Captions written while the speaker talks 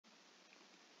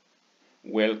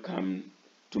Welcome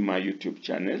to my YouTube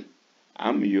channel.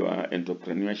 I'm your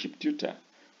entrepreneurship tutor,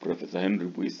 Professor Henry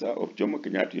Buisa of Jomo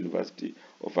Kenyatta University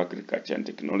of Agriculture and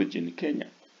Technology in Kenya.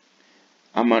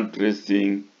 I'm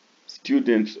addressing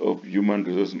students of Human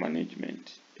Resource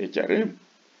Management, HRM,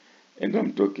 and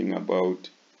I'm talking about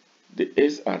the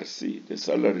SRC, the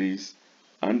Salaries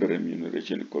and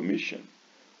Remuneration Commission,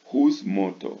 whose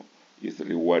motto is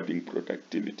rewarding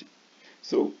productivity.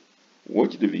 So,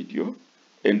 watch the video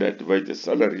and advise the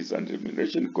Salaries and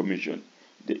Remuneration Commission,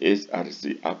 the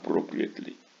SRC,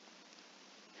 appropriately.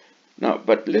 Now,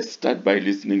 but let's start by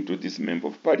listening to this Member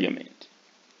of Parliament.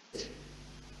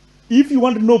 If you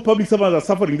want to know public servants are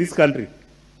suffering in this country,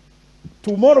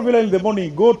 tomorrow in the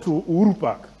morning, go to Uhuru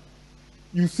Park.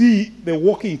 You see the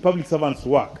working public servants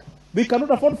work. They cannot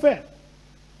afford fare.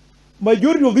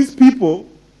 Majority of these people,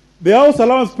 the house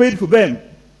allowance paid to them,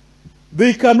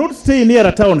 they cannot stay near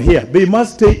a town here. They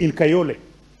must stay in Kayole.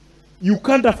 You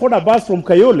can't afford a bus from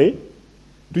Kayole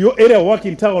to your area of work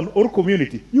in town or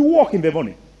community. You walk in the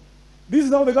morning. This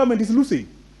is how the government is losing.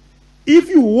 If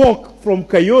you walk from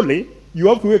Kayole, you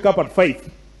have to wake up at 5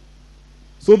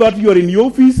 so that you are in your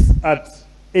office at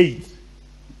 8.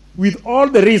 With all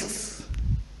the risks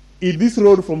in this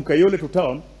road from Kayole to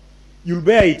town, you'll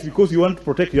bear it because you want to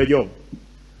protect your job.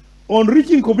 On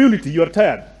reaching community, you are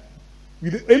tired.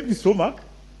 With an empty stomach,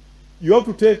 you have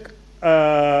to take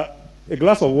a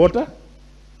glass of water.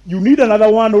 You need another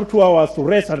 1 or 2 hours to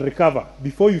rest and recover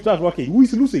before you start working. Who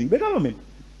is losing? The government.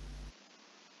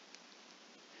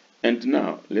 And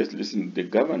now, let's listen to the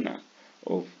governor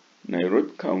of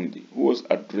Nairobi County, who was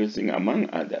addressing, among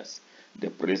others, the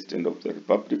President of the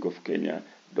Republic of Kenya,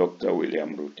 Dr.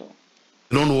 William Ruto.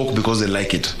 They don't work because they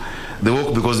like it. They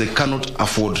work because they cannot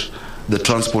afford the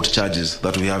transport charges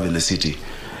that we have in the city.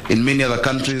 In many other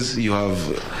countries, you have...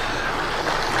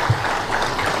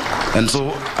 And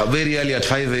so, very early at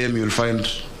 5 a.m., you'll find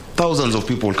thousands of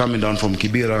people coming down from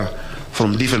Kibera,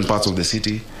 from different parts of the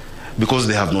city, because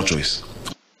they have no choice.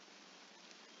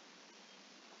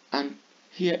 And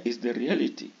here is the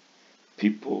reality.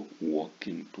 People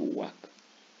walking to work.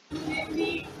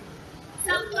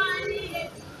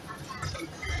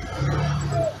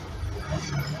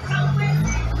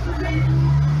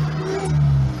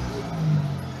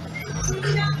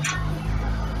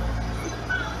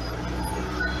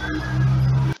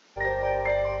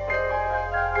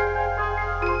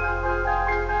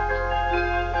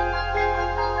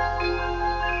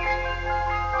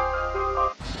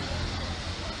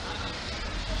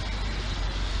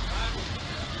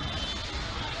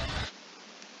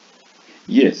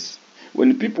 Yes,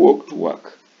 when people walk to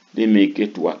work, they may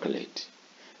get to work late.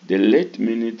 The late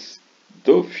minutes,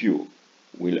 though few,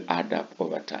 will add up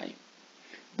over time.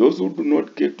 Those who do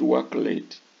not get to work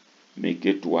late may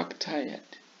get to work tired.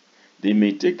 They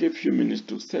may take a few minutes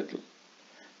to settle.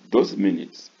 Those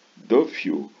minutes, though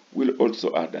few, will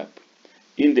also add up.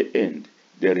 In the end,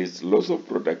 there is loss of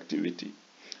productivity,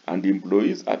 and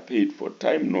employees are paid for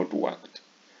time not worked.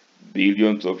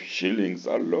 Billions of shillings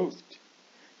are lost.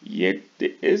 Yet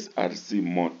the SRC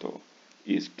motto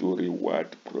is to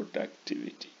reward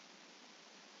productivity.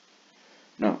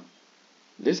 Now,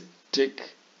 let's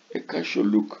take a casual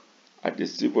look at the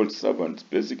civil servants'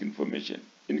 basic information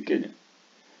in Kenya.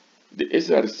 The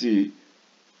SRC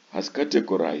has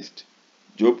categorized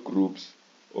job groups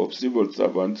of civil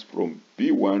servants from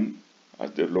B1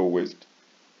 as the lowest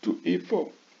to E4.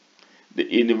 The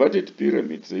inverted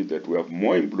pyramid says that we have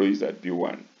more employees at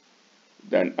B1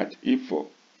 than at E4.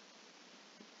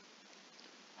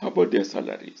 How about their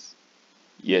salaries?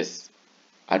 Yes,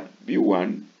 at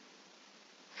B1,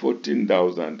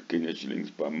 14,000 Kenya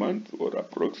shillings per month, or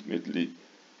approximately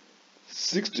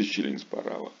 60 shillings per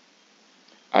hour.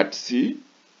 At C,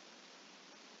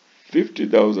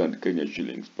 50,000 Kenya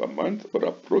shillings per month, or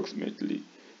approximately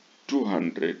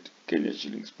 200 Kenya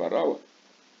shillings per hour.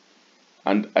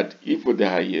 And at E for the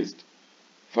highest,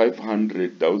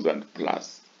 500,000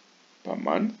 plus per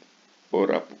month, or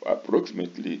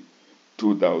approximately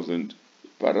 2,000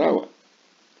 per hour.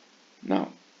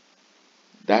 Now,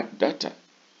 that data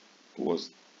was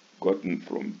gotten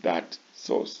from that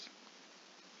source.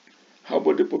 How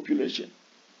about the population?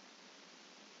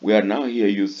 We are now here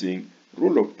using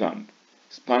rule of thumb,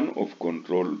 span of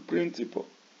control principle,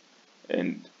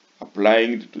 and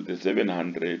applying it to the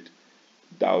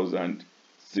 700,000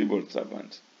 civil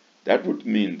servants. That would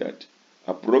mean that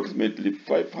approximately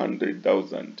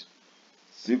 500,000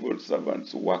 civil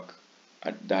servants work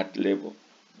at that level,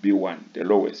 B1, the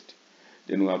lowest.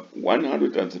 Then we have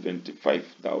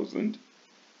 175,000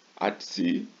 at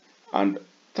C and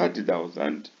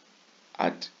 30,000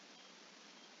 at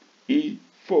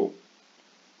E4.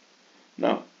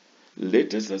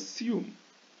 let us assume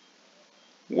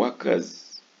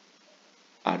workers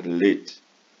are late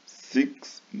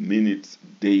 6 minutes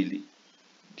daily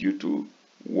due to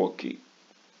walking.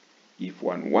 If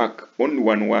only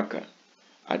one worker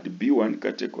at B1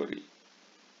 category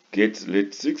gets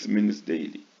late 6 minutes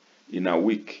daily in a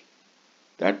week,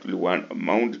 that will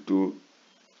amount to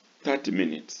 30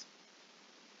 minutes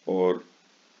or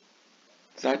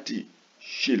 30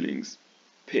 shillings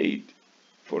paid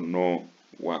for no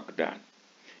work done.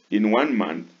 In 1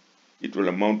 month, it will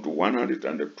amount to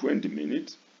 120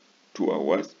 minutes, 2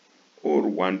 hours, or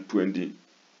 120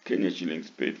 Kenya shillings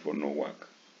paid for no work.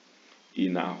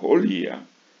 In a whole year,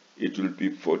 it will be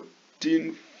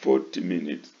 1440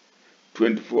 minutes,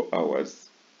 24 hours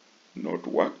not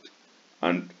worked,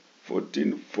 and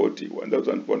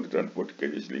 1,440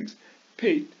 Kenya shillings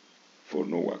paid for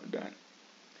no work done.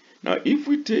 Now, if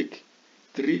we take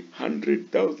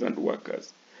 300,000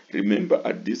 workers, remember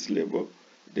at this level,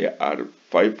 there are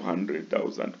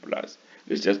 500,000 plus.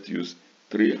 Let's just use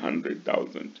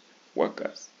 300,000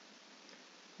 workers.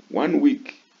 1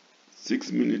 week,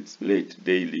 6 minutes late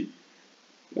daily,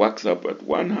 works up at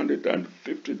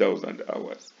 150,000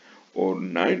 hours, or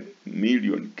 9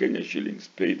 million Kenya shillings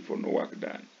paid for no work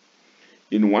done.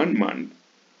 In 1 month,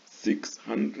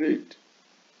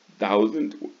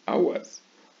 600,000 hours,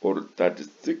 or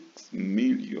 36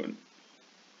 million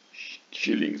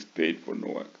shillings paid for no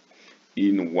work.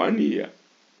 In 1 year,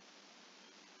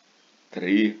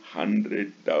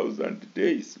 300,000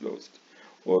 days lost,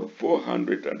 or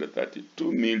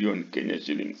 432 million Kenya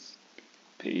shillings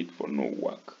paid for no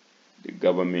work. The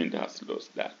government has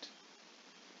lost that.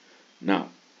 Now,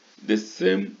 the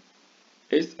same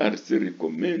SRC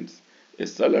recommends a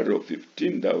salary of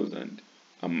 15,000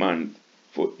 a month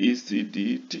for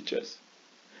ECD teachers.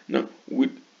 Now,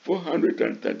 with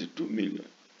 432 million,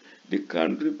 the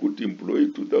country could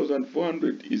employ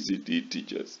 2,400 ECD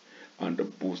teachers and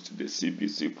boost the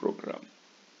CBC program.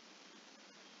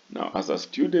 Now, as a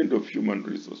student of human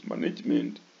resource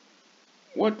management,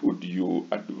 what would you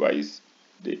advise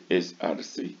the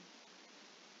SRC?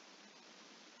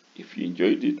 If you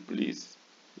enjoyed it, please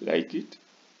like it,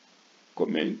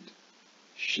 comment,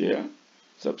 share,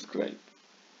 subscribe.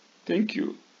 Thank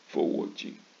you for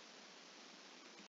watching.